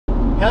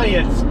Hell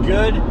yeah, it's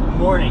good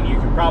morning. You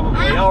can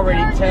probably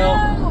already tell.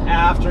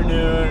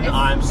 Afternoon.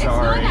 I'm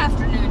sorry. It's not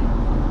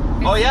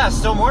afternoon. Oh yeah, it's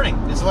still morning.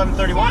 It's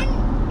 11:31.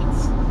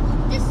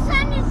 The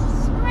sun is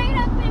straight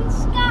up in the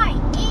sky.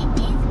 It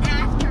is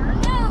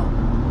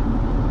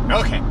afternoon.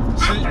 Okay.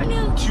 So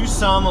Afternoon. to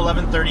some,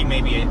 11:30,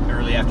 maybe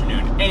early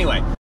afternoon.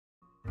 Anyway.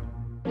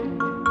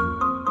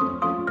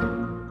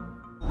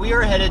 We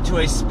are headed to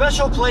a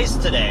special place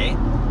today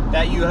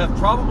that you have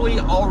probably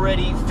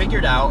already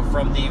figured out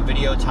from the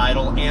video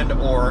title and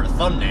or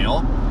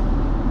thumbnail.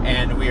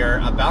 And we are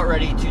about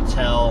ready to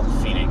tell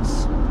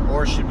Phoenix.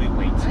 Or should we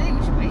wait? I think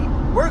we should wait.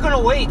 We're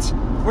gonna wait.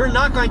 We're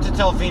not going to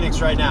tell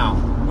Phoenix right now.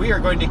 We are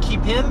going to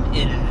keep him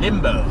in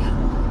limbo.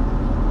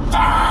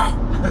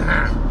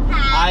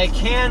 I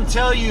can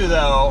tell you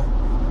though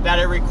that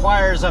it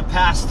requires a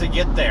pass to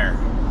get there.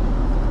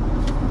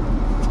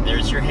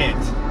 There's your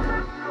hint.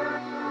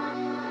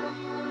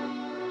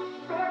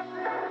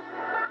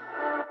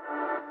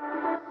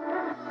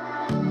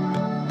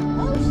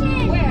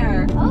 Ocean.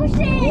 Where?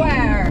 Ocean.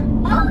 Where?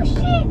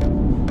 Ocean.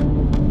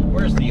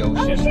 Where's the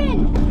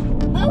ocean?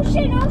 Ocean.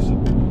 Ocean. Ocean.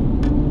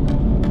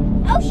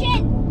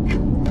 Ocean.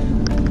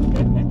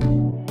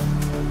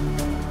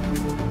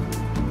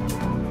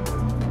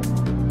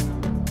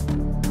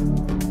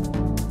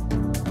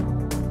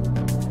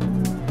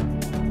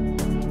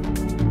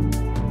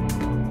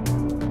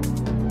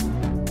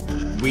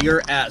 We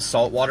are at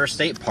Saltwater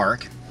State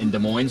Park in Des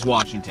Moines,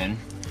 Washington.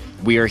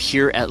 We are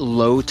here at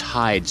low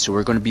tide, so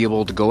we're going to be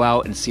able to go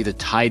out and see the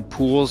tide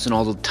pools and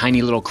all the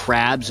tiny little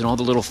crabs and all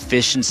the little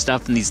fish and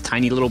stuff in these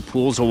tiny little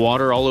pools of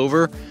water all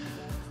over.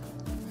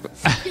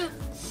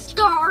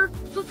 Starfish.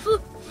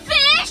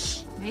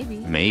 Maybe.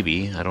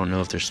 Maybe. I don't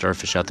know if there's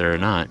starfish out there or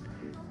not.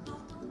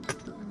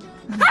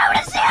 I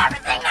want to see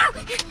everything now.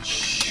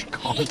 Shh,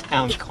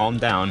 calm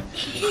down.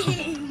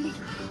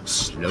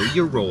 Slow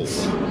your roll.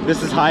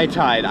 This is high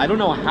tide. I don't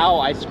know how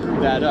I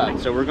screwed that up.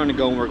 So we're gonna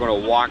go and we're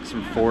gonna walk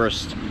some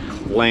forest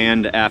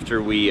land after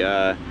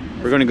we're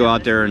gonna go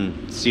out there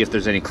and see if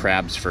there's any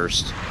crabs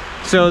first.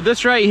 So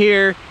this right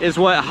here is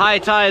what high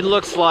tide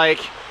looks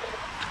like.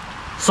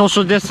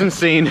 Social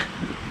distancing.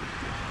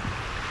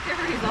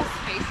 Everybody's all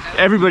spaced out.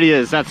 Everybody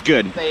is, that's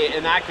good. They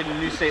enacted a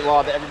new state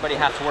law that everybody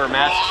has to wear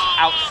masks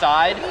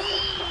outside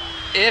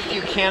if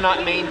you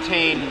cannot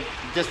maintain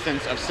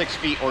distance of 6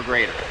 feet or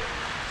greater.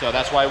 So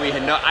that's why we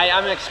had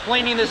I'm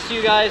explaining this to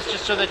you guys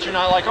just so that you're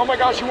not like, oh my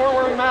gosh, you weren't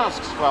wearing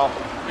masks. Well,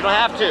 you don't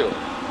have to.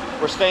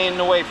 We're staying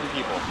away from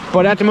people.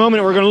 But at the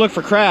moment, we're gonna look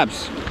for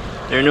crabs.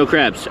 There are no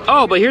crabs.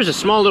 Oh, but here's a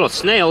small little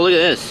snail. Look at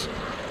this.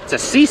 It's a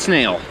sea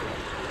snail.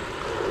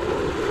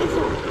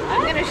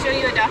 I'm going to show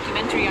you a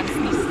documentary on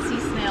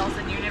sea snails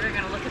and you're never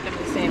going to look at them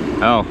the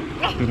same. Oh,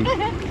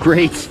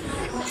 great.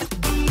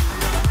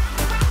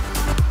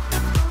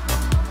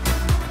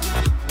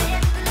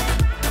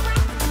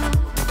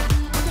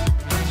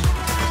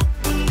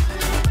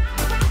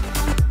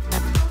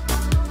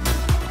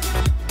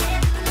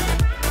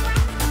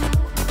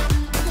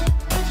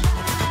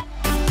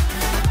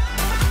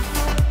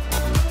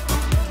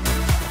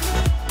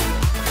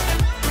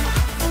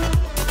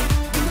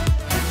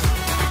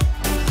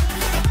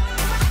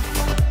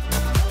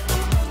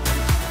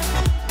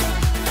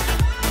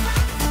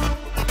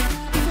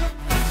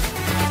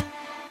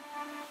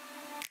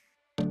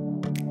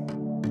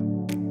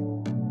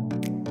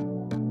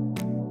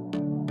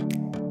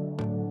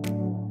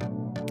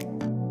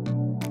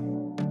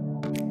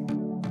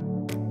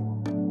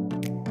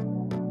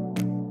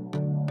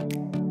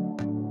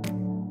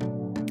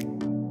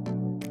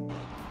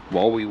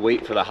 While we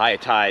wait for the high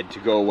tide to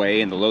go away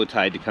and the low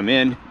tide to come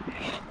in.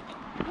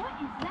 What is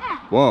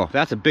that? Whoa,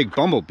 that's a big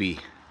bumblebee.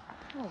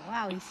 Oh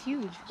wow, he's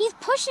huge. He's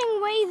pushing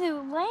away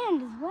the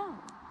land as well.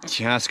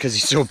 Yeah, it's because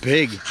he's so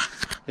big.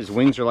 His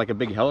wings are like a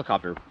big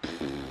helicopter.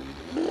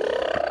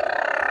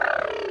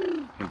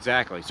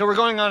 Exactly. So we're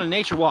going on a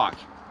nature walk.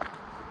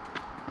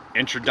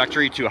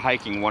 Introductory to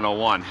hiking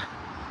 101.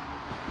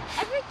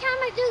 Every time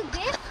I do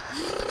this,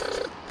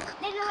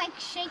 then it like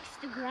shakes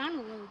the ground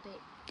a little bit.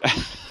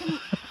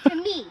 To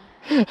me.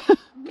 That's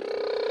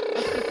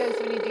because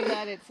when you do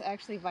that, it's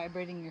actually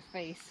vibrating your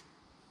face.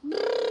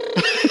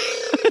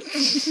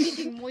 It's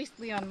speaking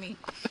moistly on me.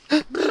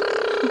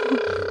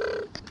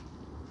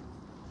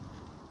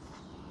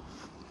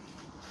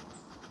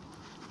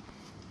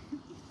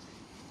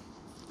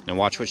 Now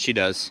watch what she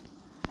does.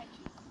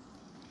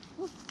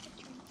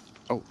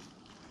 Oh.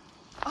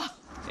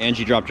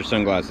 Angie dropped her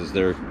sunglasses.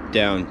 They're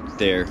down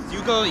there.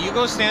 You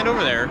go stand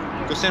over there.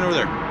 Go stand over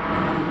there.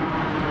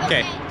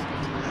 Okay.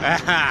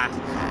 I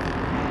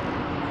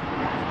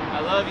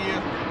love you.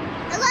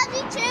 I love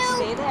you too.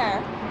 Stay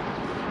there.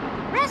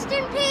 Rest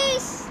in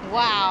peace.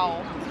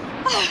 Wow.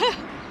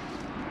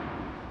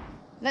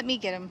 Let me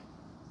get him.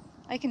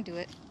 I can do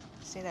it.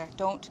 Stay there.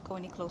 Don't go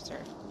any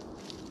closer.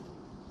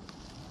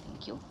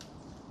 Thank you.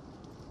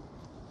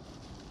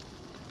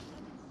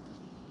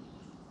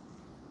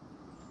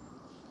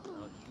 You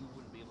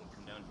wouldn't be able to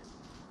come down here.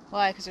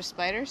 Why? Because they're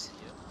spiders?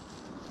 Yep.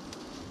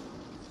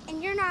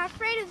 And you're not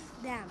afraid of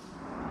them.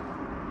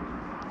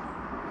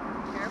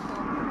 Careful.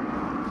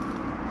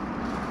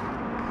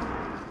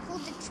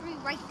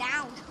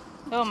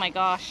 Oh my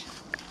gosh.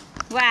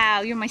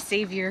 Wow, you're my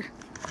savior.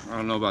 I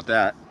don't know about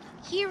that.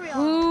 Hero.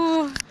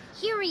 Ooh.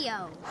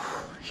 Hero.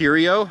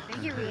 Hero?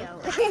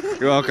 Hero.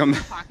 You're welcome.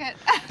 Pocket.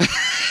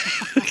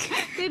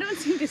 They don't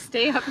seem to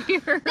stay up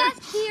here.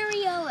 Best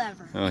hero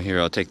ever. Oh, here,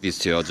 I'll take these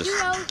two. I'll just...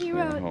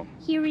 Hero,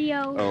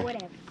 Oh.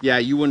 whatever. Yeah,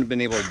 you wouldn't have been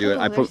able to do it.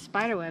 I put...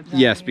 spider webs.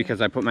 Yes, because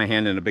I put my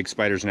hand in a big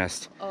spider's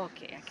nest.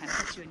 Okay, I can't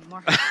touch you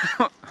anymore.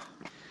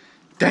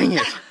 Dang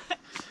it.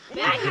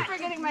 I keep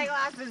forgetting my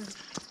glasses.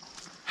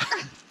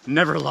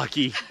 Never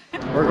lucky.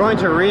 We're going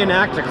to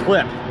reenact a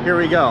clip. Here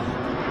we go.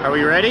 Are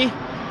we ready?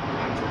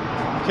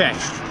 Okay.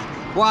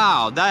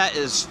 Wow, that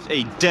is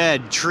a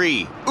dead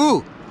tree.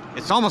 Ooh,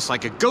 it's almost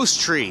like a ghost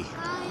tree.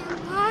 I am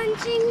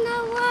haunting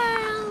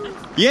the world.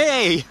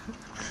 Yay!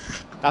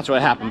 That's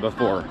what happened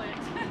before.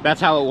 That's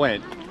how it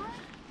went.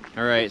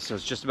 All right, so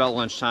it's just about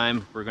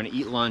lunchtime. We're gonna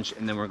eat lunch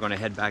and then we're gonna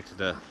head back to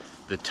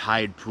the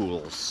tide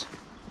pools.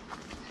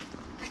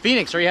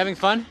 Phoenix, are you having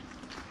fun?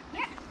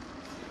 Yeah.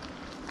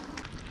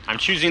 I'm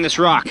choosing this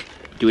rock.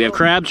 Do we have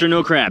crabs or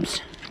no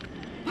crabs?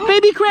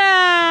 Baby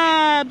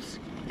crabs!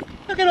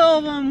 Look at all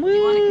of them. Woo!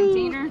 You want a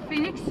container,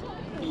 Phoenix?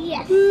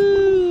 Yes.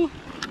 Woo!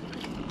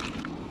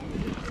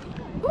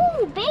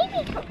 Ooh,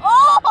 baby.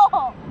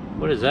 Oh!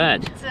 What is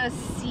that? It's a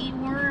sea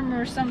worm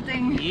or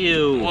something.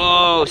 Ew.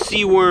 Whoa,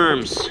 sea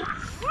worms.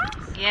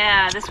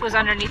 Yeah, this was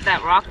underneath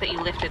that rock that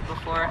you lifted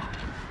before.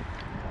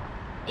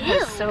 Ew.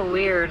 It's so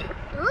weird.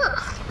 Ugh.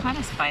 Kind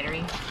of spidery.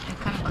 It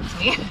kind of bugs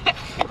me.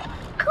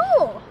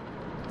 Cool.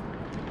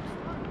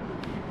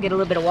 Get a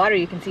little bit of water,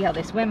 you can see how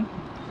they swim.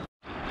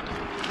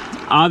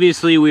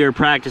 Obviously, we are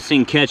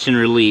practicing catch and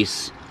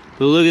release.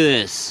 But look at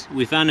this.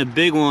 We found a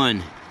big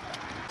one.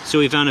 So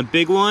we found a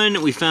big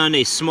one, we found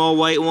a small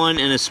white one,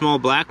 and a small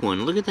black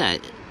one. Look at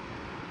that.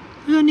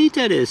 Look how neat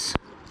that is.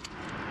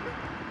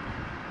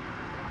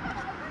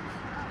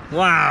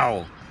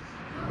 Wow.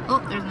 Oh,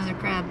 there's another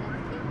crab.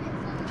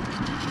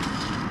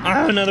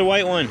 Ah, another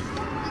white one.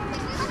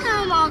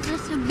 I'm all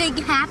just a big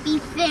happy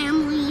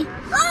family.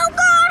 Oh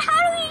God, how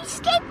do we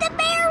escape the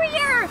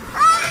barrier?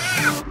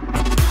 Ah!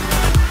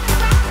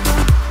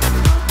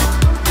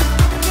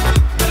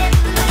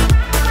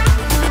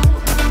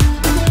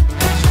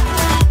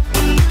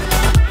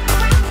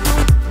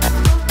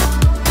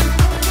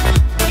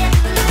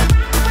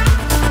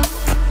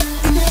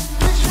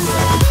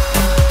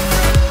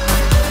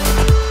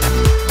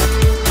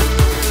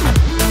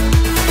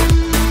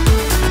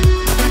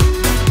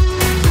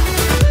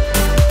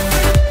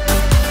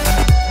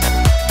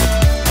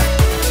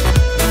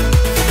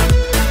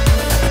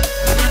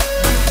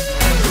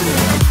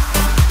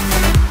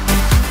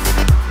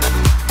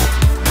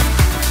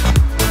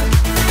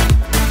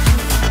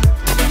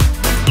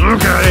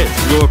 Look at it!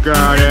 Look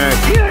at it!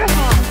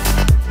 Beautiful!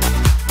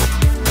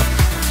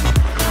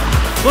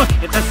 Look,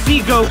 it's a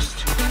sea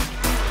ghost!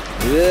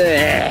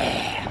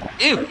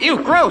 Ew,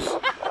 ew, gross!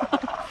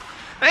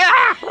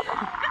 Ah!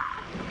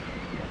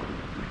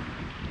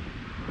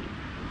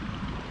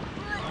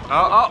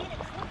 Oh, oh!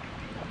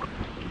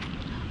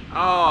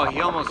 Oh, he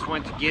almost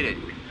went to get it.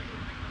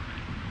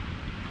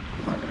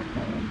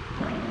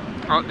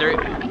 Oh, there.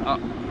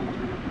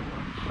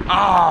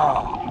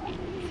 Oh!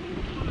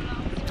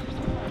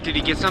 Did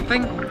he get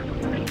something?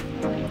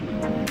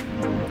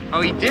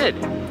 Oh, he did.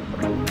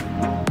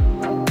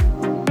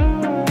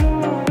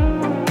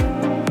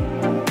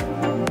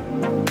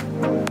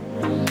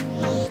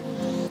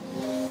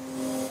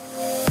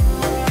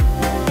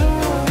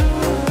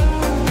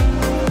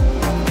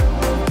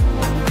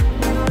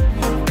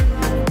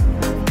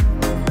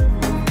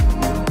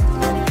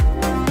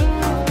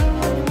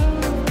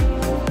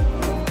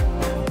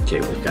 Okay,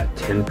 we've got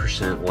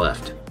 10%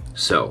 left.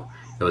 So,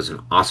 it was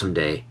an awesome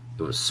day.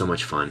 It was so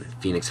much fun.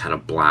 Phoenix had a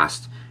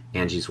blast.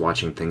 Angie's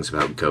watching things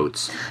about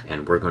goats,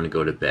 and we're going to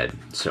go to bed.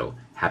 So,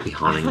 happy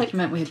haunting. I thought you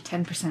meant we had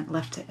 10%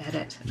 left to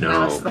edit. No. And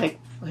I was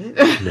like,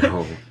 what?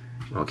 No.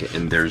 Okay,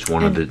 and there's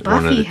one of the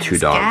Buffy two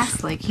has dogs.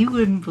 gas like you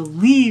wouldn't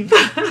believe.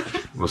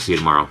 We'll see you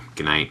tomorrow.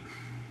 Good night.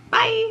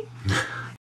 Bye.